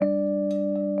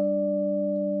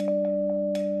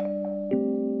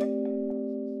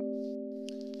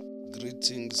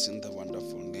Greetings in the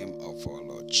wonderful name of our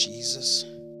Lord Jesus.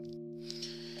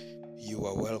 You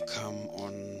are welcome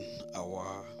on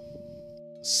our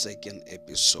second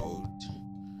episode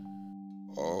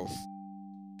of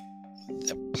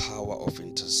the power of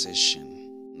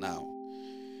intercession. Now,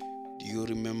 do you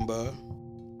remember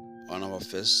on our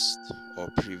first or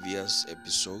previous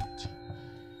episode,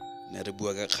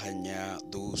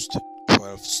 those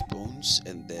 12 stones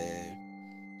and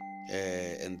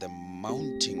the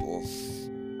mounting of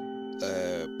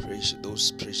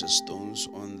those precious stones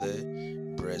on the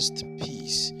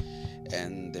breastpiece,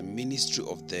 and the ministry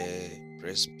of the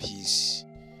breastpiece.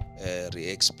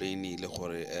 Re-explain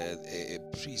a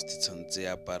priest tshwantse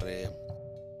apare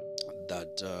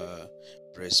that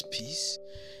breastpiece,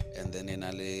 and then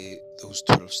those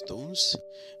 12 stones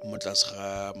mo tlase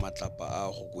ga matlapa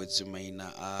a go kwetse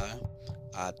maina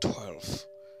a 12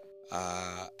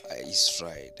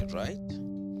 Israel, right?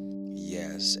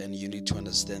 Yes, and you need to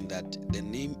understand that the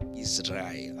name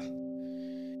Israel,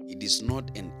 it is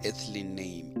not an earthly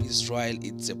name. Israel,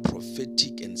 it's a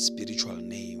prophetic and spiritual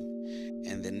name.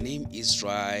 And the name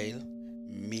Israel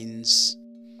means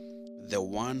the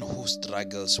one who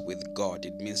struggles with God.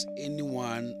 It means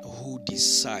anyone who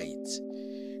decides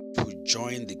to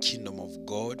join the kingdom of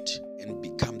God and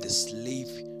become the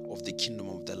slave of the kingdom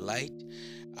of the light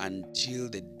until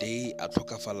the day a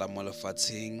tlhokafala mo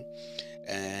lefatsheng,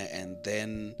 and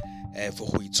then for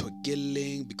go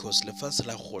itshokeleng, because lefatshe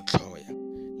la go tlhoya,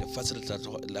 lefatshe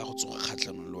la go tsoga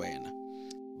kgatlhanong le wena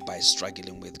by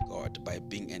struggling with God, by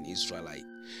being an Israelite.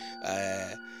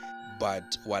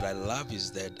 But what I love is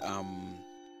that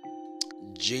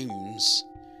James,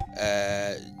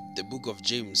 the book of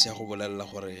James, ya go bolelela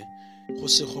gore go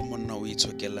se go monna o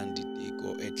itshokelang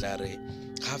diteko e tla re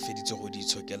ga feditse go di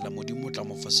itshokela modimo tla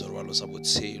mo fa serwalo sa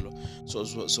botshelo. So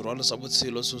serwalo sa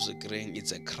botshelo so se kry-eng,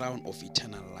 it's a crown of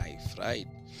eternal life, right?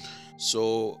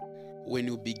 So when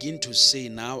you begin to say,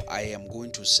 now I am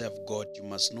going to serve God, you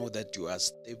must know that you are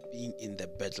stepping in the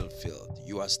battlefield.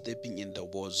 You are stepping in the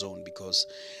war zone, because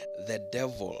the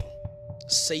devil,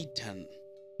 Satan,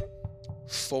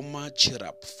 former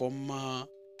cherub, former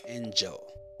angel,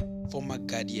 former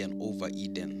guardian over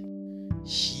Eden,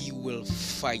 he will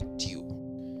fight you.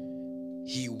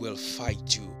 He will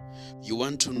fight you. You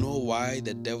want to know why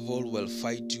the devil will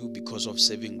fight you because of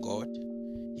serving God?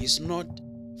 He's not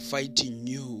fighting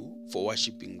you for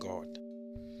worshiping God,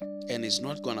 and he's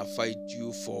not gonna fight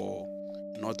you for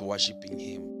not worshiping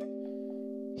him.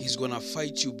 He's gonna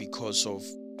fight you because of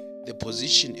the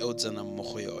position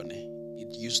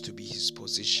it used to be his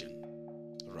position,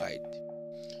 right?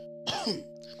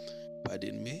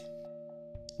 Pardon me.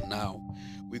 Now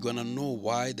we're gonna know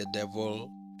why the devil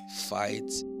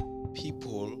fights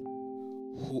people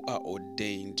who are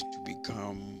ordained to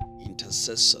become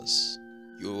intercessors.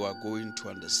 You are going to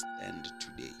understand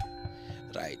today,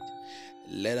 right?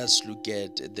 Let us look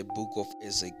at the book of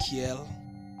Ezekiel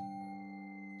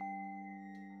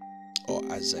or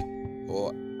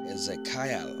Ezekiel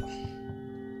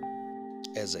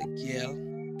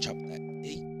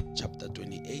chapter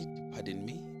 28,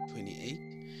 28,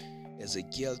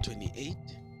 Ezekiel 28.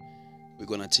 We're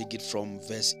going to take it from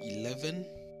verse 11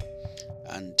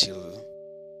 until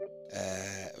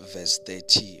verse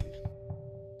 13.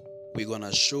 We're going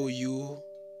to show you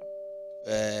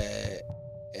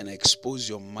and expose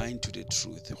your mind to the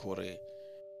truth.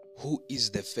 Who is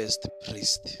the first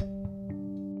priest?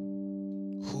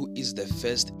 Who is the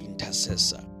first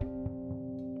intercessor?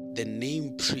 The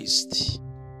name priest,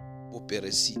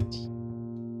 Operesiti.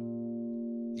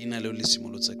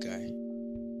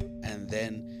 And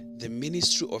then the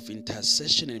ministry of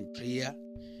intercession and prayer,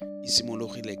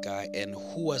 and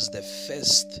who was the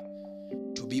first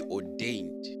to be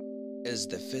ordained as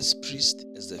the first priest,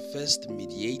 as the first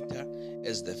mediator,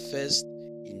 as the first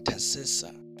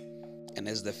intercessor, and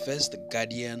as the first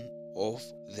guardian of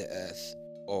the earth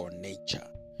or nature,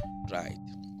 right?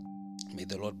 May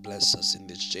the Lord bless us in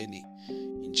this journey.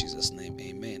 In Jesus' name,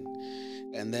 amen.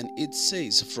 And then it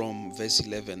says from verse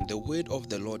 11, the word of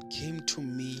the Lord came to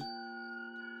me,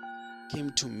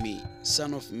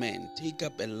 son of man, take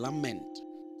up a lament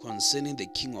concerning the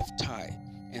king of Tyre,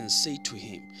 and say to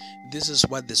him, this is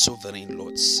what the sovereign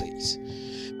Lord says.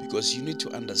 Because you need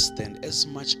to understand, as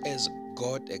much as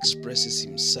God expresses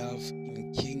himself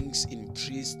in kings, in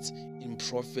priests, in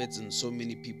prophets, and so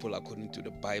many people according to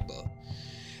the Bible,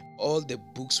 all the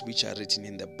books which are written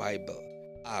in the Bible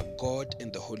are God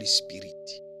and the Holy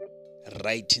Spirit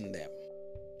writing them,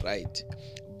 right?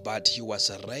 but he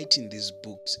was writing these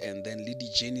books, and then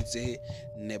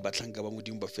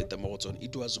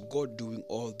it was God doing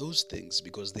all those things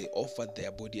because they offered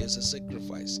their body as a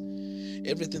sacrifice.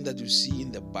 Everything that you see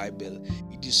in the Bible,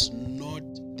 it is not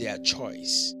their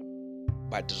choice,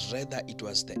 but rather it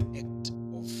was the act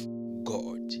of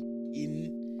God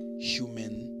in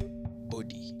human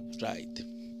body, right?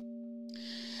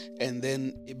 And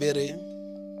then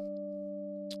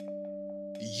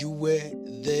you were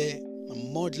the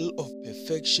model of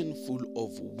perfection, full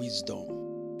of wisdom,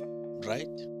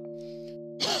 right?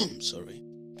 Sorry.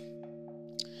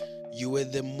 You were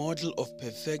the model of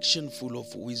perfection, full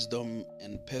of wisdom,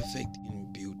 and perfect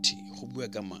in beauty.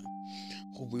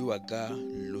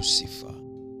 Lucifer.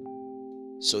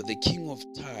 So the king of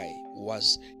Tyre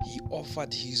he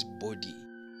offered his body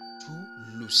to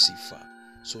Lucifer.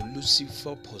 So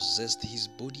Lucifer possessed his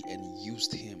body and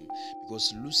used him,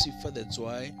 because Lucifer, that's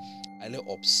why ale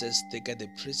obsessed the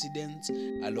president,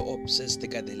 ale obsessed the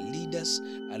leaders,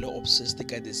 ale obsessed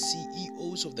the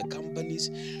CEOs of the companies,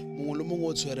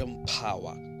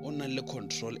 power, only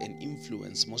control and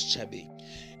influence most chabe.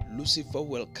 Lucifer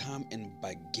will come and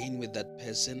bargain with that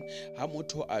person.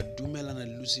 Hamoto adumelana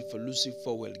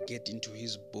Lucifer will get into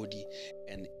his body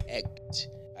and act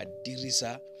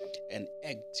adirisa and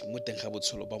act mo teng ga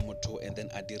botshelo ba motho, and then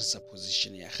adirisa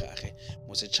position ya gage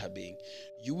mo setšhabeng.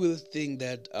 You will think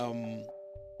that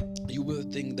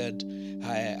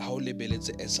how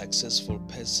lebeletse a successful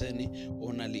person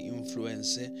o na le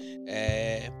influence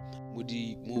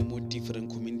mo different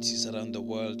communities around the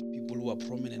world, people who are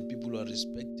prominent, people who are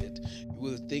respected. You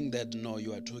will think that no,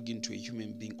 you are talking to a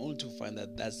human being, only to find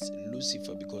that that's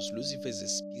Lucifer, because Lucifer is a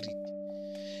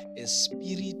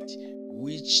spirit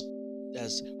which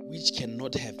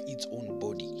cannot have its own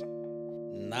body.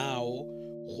 Now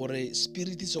gore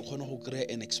spirit is going to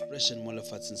create an expression mo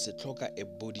lefatsheng se tlhoka a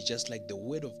body, just like the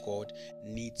word of God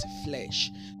needs flesh.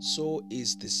 So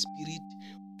is the spirit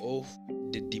of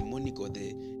the demonic or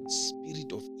the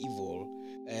spirit of evil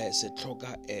se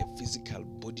tlhoka a physical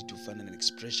body to find an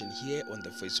expression here on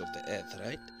the face of the earth,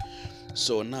 right?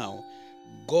 So now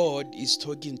God is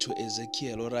talking to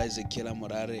Ezekiel, or Ezekiel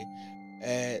Amorare,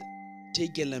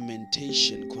 take a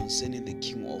lamentation concerning the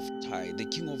king of Tyre. The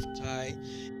king of Tyre,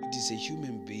 it is a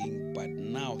human being, but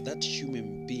now that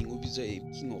human being who is a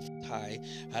king of Tyre,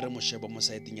 but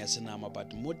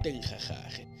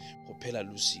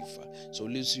Lucifer. So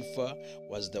Lucifer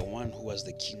was the one who was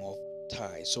the king of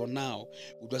Tyre. So now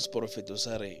it was Prophet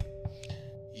Osare.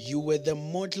 You were the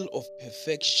model of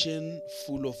perfection,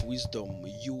 full of wisdom.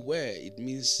 You were, it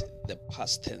means the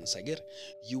past tense. I get.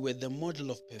 You were the model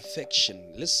of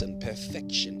perfection. Listen,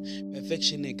 perfection.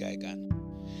 Perfection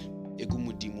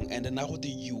and then now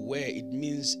you were, it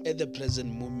means at the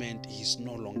present moment he's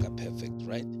no longer perfect,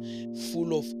 right?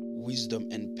 Full of wisdom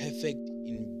and perfect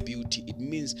in beauty. It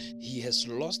means he has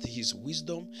lost his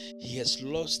wisdom, he has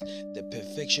lost the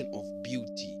perfection of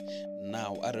beauty.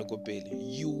 Now,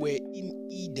 you were in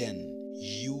Eden.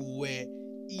 You were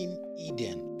in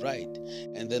Eden, right?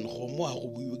 And then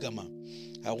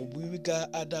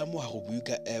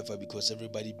Eva, because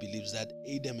everybody believes that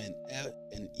Adam and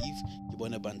Eve go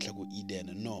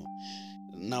Eden. No.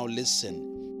 Now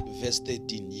listen, verse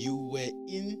 13. You were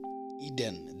in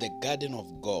Eden, the garden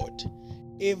of God.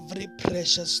 Every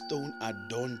precious stone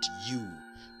adorned you.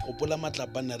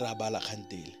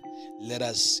 Let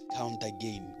us count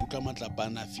again.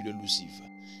 Lucifer.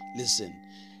 Listen,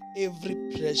 every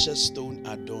precious stone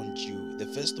adorned you. The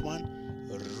first one,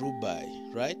 ruby,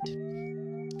 right?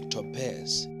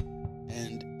 Topaz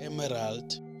and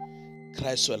emerald,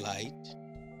 chrysolite,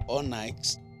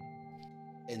 onyx,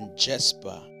 and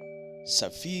jasper,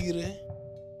 sapphire,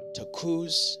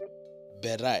 turquoise,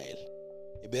 beryl.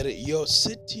 Your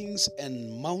sittings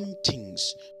and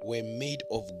mountings were made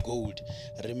of gold.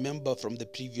 Remember from the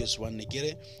previous one,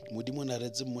 had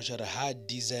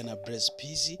design a breast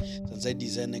piece, since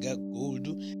design gold,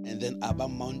 and then aba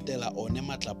mountela one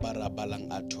matlapara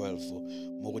balang at 12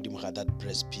 that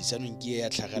breast piece.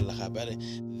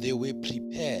 They were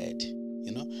prepared.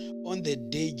 On the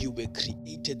day you were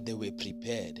created, they were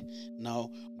prepared. Now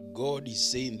God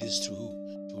is saying this to who?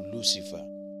 To Lucifer.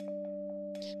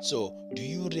 So, do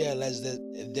you realize that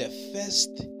the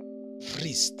first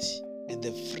priest and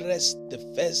the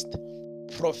first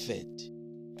prophet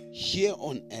here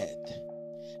on earth,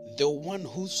 the one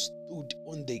who stood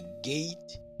on the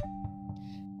gate,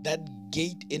 that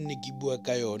gate in the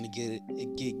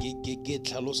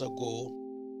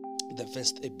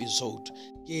first episode,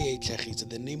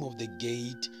 the name of the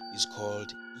gate is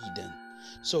called Eden.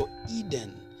 So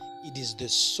Eden, it is the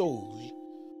soul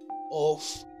of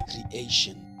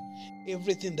creation.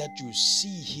 everything that you see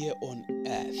here on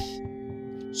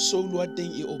earth, soul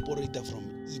thing it operated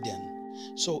from Eden.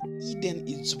 So Eden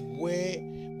is where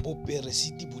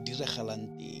boperesiti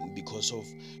budiragalang teng, because of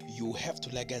you have to,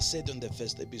 like I said on the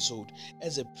first episode,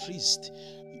 as a priest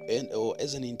or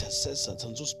as an intercessor,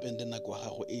 tshwanetse spend nako ya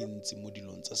gago e ntsi mo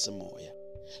dilong tsa semoya.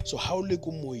 So how le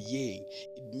ko moyeng,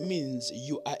 it means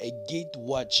you are a gate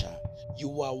watcher.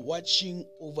 You are watching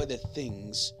over the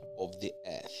things of the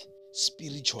earth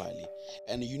spiritually,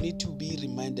 and you need to be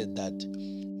reminded that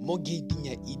mo gating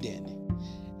ya Eden,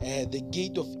 the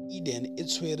gate of Eden,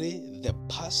 it's where the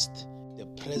past, the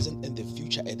present, and the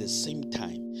future at the same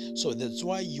time. So that's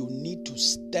why you need to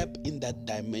step in that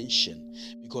dimension,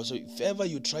 because if ever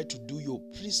you try to do your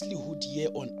priestlyhood here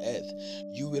on earth,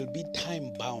 you will be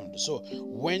time bound. So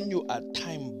when you are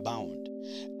time bound,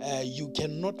 you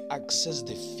cannot access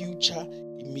the future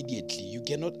immediately. You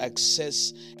cannot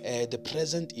access the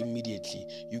present immediately.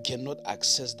 You cannot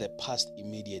access the past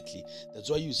immediately. That's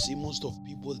why you see most of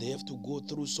people, they have to go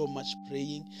through so much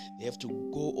praying. They have to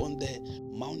go on the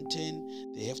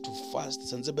mountain. They have to fast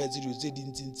so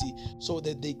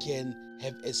that they can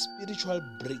have a spiritual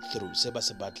breakthrough.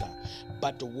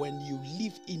 But when you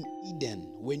live in Eden,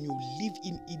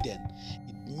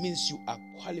 it means you are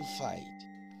qualified,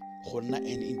 an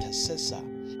intercessor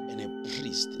and a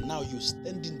priest. Now you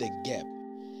stand in the gap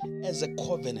as a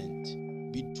covenant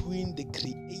between the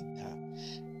Creator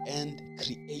and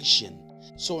creation.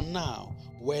 So now,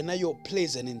 when you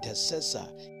place an intercessor,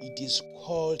 it is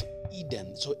called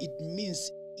Eden. So it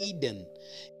means Eden.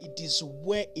 It is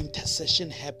where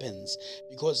intercession happens,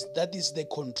 because that is the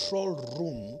control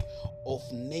room of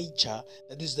nature,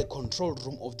 that is the control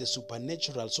room of the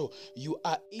supernatural. So you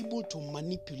are able to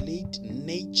manipulate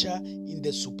nature in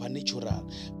the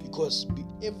supernatural, because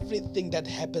everything that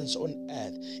happens on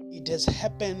earth, it has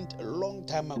happened a long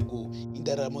time ago in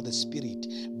the realm of the spirit,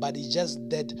 but it's just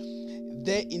that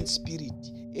there in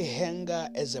spirit a hanger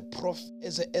as a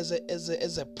prophecy.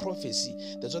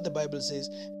 That's what the Bible says.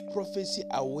 Prophecy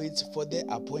awaits for the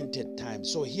appointed time.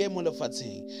 So here Molofat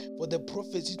saying, for the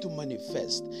prophecy to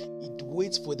manifest, it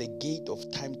waits for the gate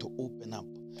of time to open up.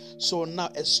 So now,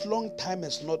 as long time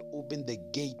has not opened the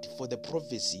gate for the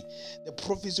prophecy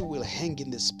will hang in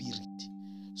the spirit.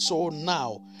 So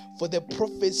now, for the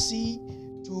prophecy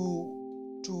to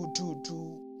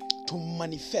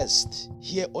manifest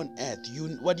here on earth,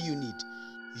 what do you need?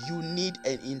 You need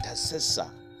an intercessor.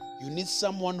 You need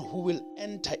someone who will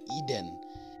enter Eden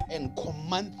and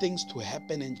command things to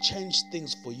happen and change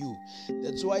things for you.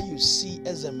 That's why you see,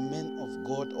 as a man of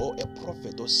God or a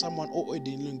prophet or someone,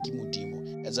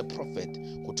 as a prophet,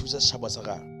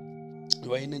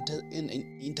 you are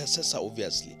an intercessor,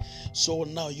 obviously. So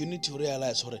now you need to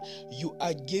realize you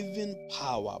are given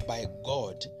power by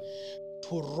God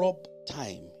to rob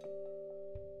time,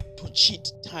 to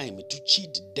cheat time, to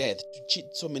cheat death, to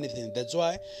cheat so many things. That's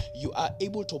why you are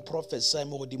able to prophesy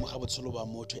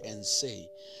and say,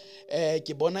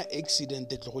 ke bona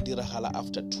accident e tlo go diragala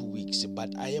after 2 weeks, but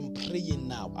I am praying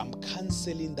now. I'm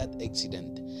canceling that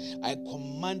accident. I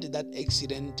command that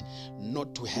accident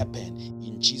not to happen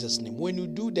in Jesus' name. When you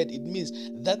do that, it means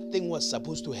that thing was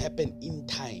supposed to happen in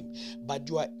time, but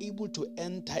you are able to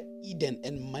enter Eden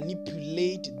and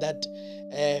manipulate that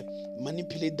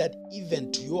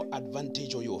event to your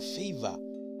advantage or your favor,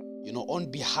 on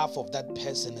behalf of that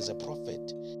person as a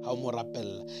prophet.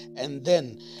 And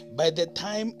then by the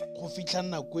time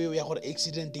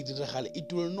accident,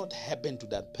 it will not happen to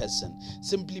that person,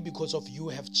 simply because of you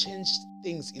have changed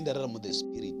things in the realm of the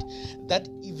spirit. That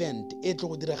event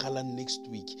next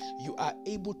week, you are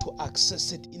able to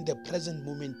access it in the present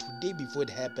moment, today, before it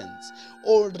happens.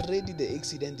 Already the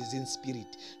accident is in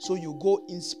spirit, so you go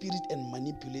in spirit and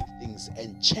manipulate things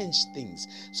and change things.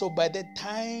 So by the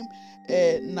time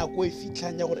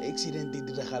accident,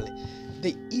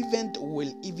 the event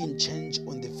will even change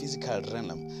on the physical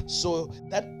realm. So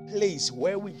that place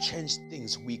where we change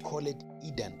things, we call it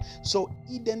Eden. So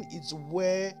Eden is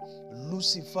where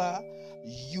Lucifer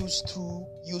used to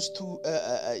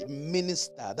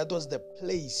minister. That was the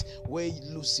place where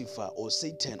Lucifer or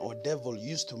Satan or devil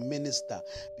used to minister,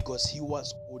 because he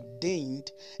was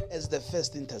ordained as the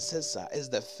first intercessor, as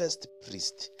the first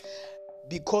priest.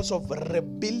 Because of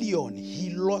rebellion, he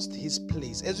lost his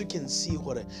place. As you can see,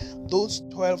 those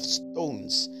 12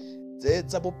 stones, on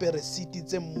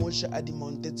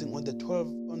the 12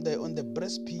 the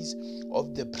breastpiece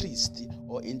of the priest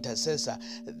or intercessor,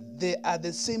 they are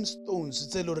the same stones.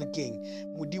 The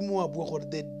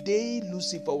day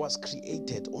Lucifer was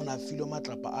created on a filo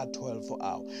matlapa a 12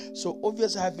 hour. So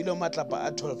obviously ha filo matlapa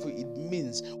a 12, it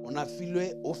means on a filo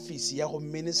office ya go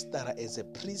minister as a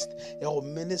priest, ya go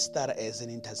minister as an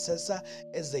intercessor,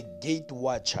 as a gate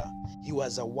watcher. He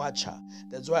was a watcher.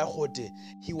 That's why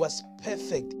he was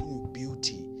perfect in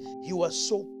beauty. He was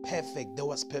so perfect. There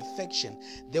was perfection.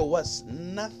 There was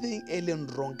nothing alien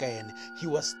wrong. He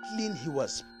was clean. He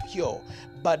was pure.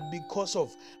 But because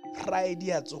of pride,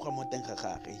 he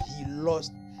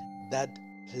lost that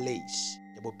place.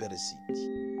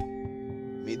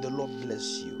 May the Lord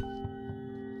bless you.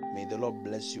 May the Lord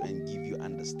bless you and give you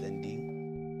understanding.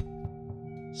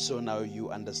 So now you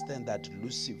understand that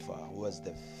Lucifer was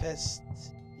the first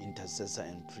intercessor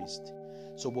and priest.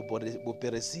 So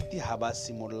boperesiti haba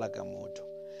simolla ka motho.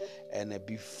 And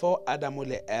before Adam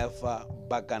le Eva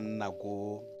ba ka nna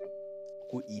ko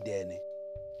Eden,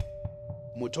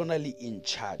 motho in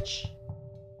charge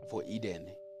for Eden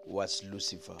was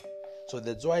Lucifer. So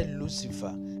that's why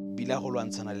Lucifer bila go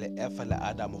lwantshana le Eva le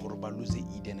Adam gore ba lose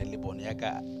Eden le bone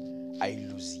yaka I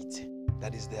lose it.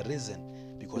 That is the reason,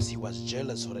 because he was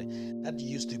jealous. That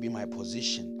used to be my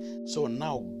position. So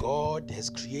now God has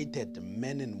created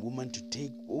men and women to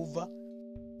take over.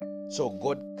 So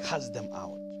God cast them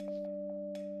out.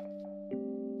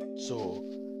 So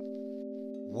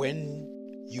when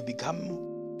you become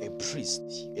a priest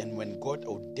and when God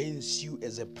ordains you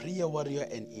as a prayer warrior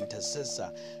and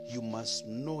intercessor, you must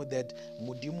know that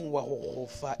mudimu wa go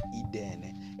fa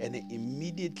Eden, and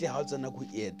immediately how ku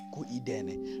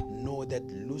Eden, know that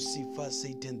Lucifer,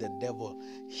 Satan, the devil,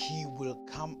 he will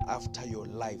come after your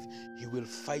life. He will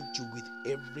fight you with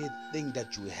everything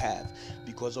that you have,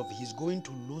 because of he's going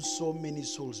to lose so many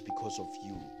souls because of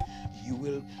you. You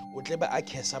will whatever I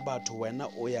curse about when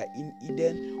oya in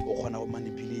Eden or when I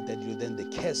manipulated you, then the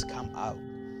curse come out.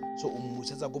 So in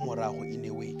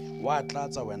a way,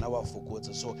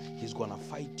 so he's gonna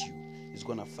fight you. He's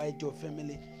gonna fight your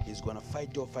family. He's gonna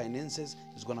fight your finances.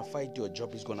 He's gonna fight your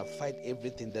job. He's gonna fight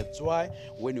everything. That's why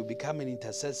when you become an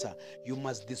intercessor, you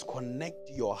must disconnect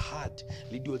your heart.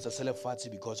 Because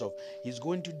of he's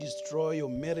going to destroy your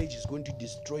marriage. He's going to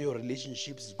destroy your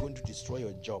relationships. He's going to destroy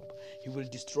your job. He will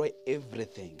destroy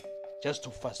everything just to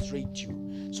frustrate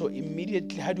you. So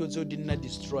immediately, how do you did not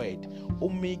destroy it?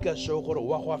 Omega show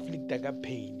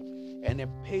pain, and a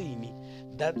pain.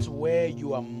 That's where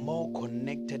you are more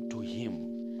connected to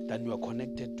him than you are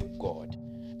connected to God,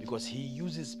 because he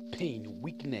uses pain,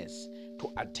 weakness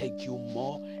to attack you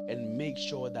more and make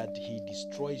sure that he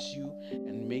destroys you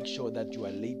and make sure that you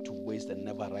are laid to waste and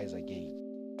never rise again.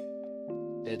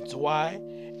 That's why,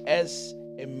 as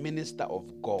a minister of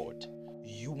God,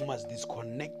 you must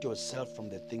disconnect yourself from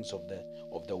the things of the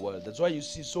world. That's why you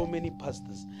see so many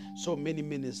pastors, so many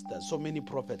ministers, so many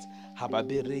prophets.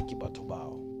 They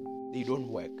don't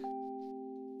work.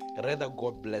 Rather,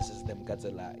 God blesses them. Do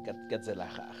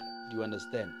you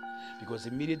understand? Because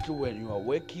immediately when you are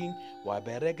working,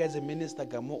 as a minister,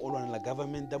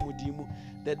 government,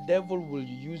 the devil will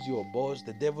use your boss,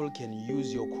 the devil can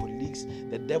use your colleagues,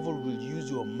 the devil will use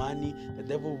your money, the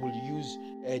devil will use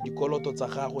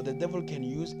the devil can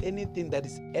use anything that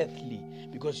is earthly,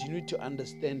 because you need to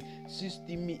understand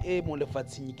system.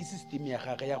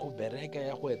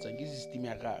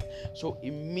 So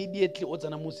immediately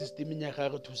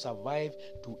to survive,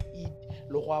 to eat,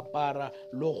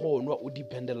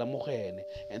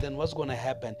 and then what's going to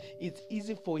happen? It's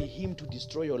easy for him to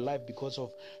destroy your life because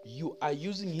of you are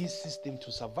using his system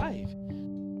to survive.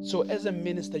 So as a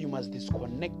minister, you must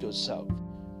disconnect yourself.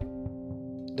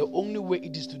 The only way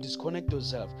it is to disconnect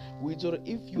yourself.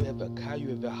 If you have a car, you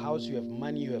have a house, you have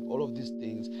money, you have all of these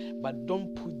things, but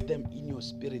don't put them in your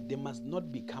spirit. They must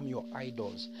not become your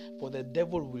idols, for the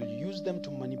devil will use them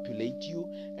to manipulate you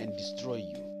and destroy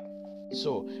you.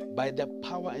 So, by the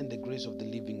power and the grace of the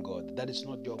living God, that is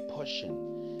not your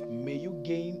portion. May you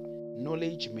gain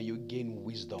knowledge, may you gain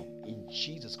wisdom. In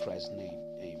Jesus Christ's name,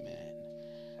 amen.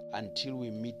 Until we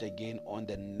meet again on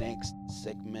the next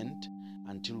segment,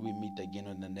 until we meet again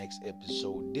on the next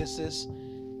episode, this is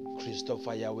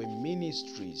Christopher Yahweh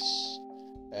Ministries.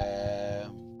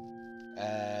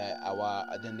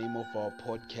 The name of our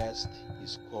podcast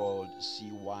is called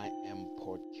CYM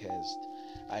Podcast.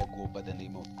 I go by the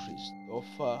name of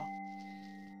Christopher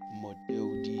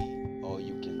Moteudi, or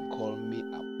you can call me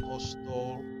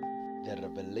Apostle the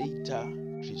Revelator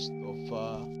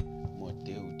Christopher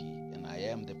Moteudi, and I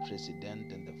am the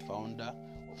president and the founder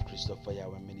of Christopher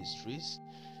Yahweh Ministries.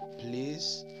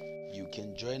 Please, you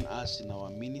can join us in our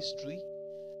ministry.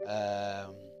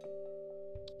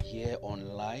 here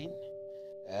online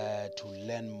to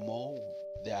learn more.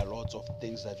 There are lots of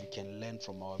things that you can learn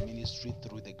from our ministry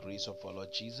through the grace of our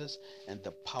Lord Jesus and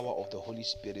the power of the Holy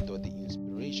Spirit, or the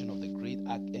inspiration of the great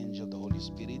archangel, the Holy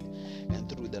Spirit, and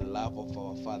through the love of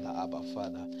our Father, Abba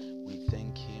Father. We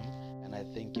thank Him, and I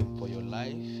thank Him for your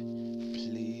life.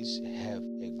 Please have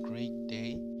a great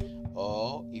day,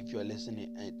 or if you are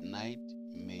listening at night,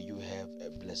 may you have a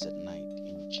blessed night.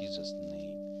 In Jesus'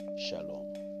 name, shalom.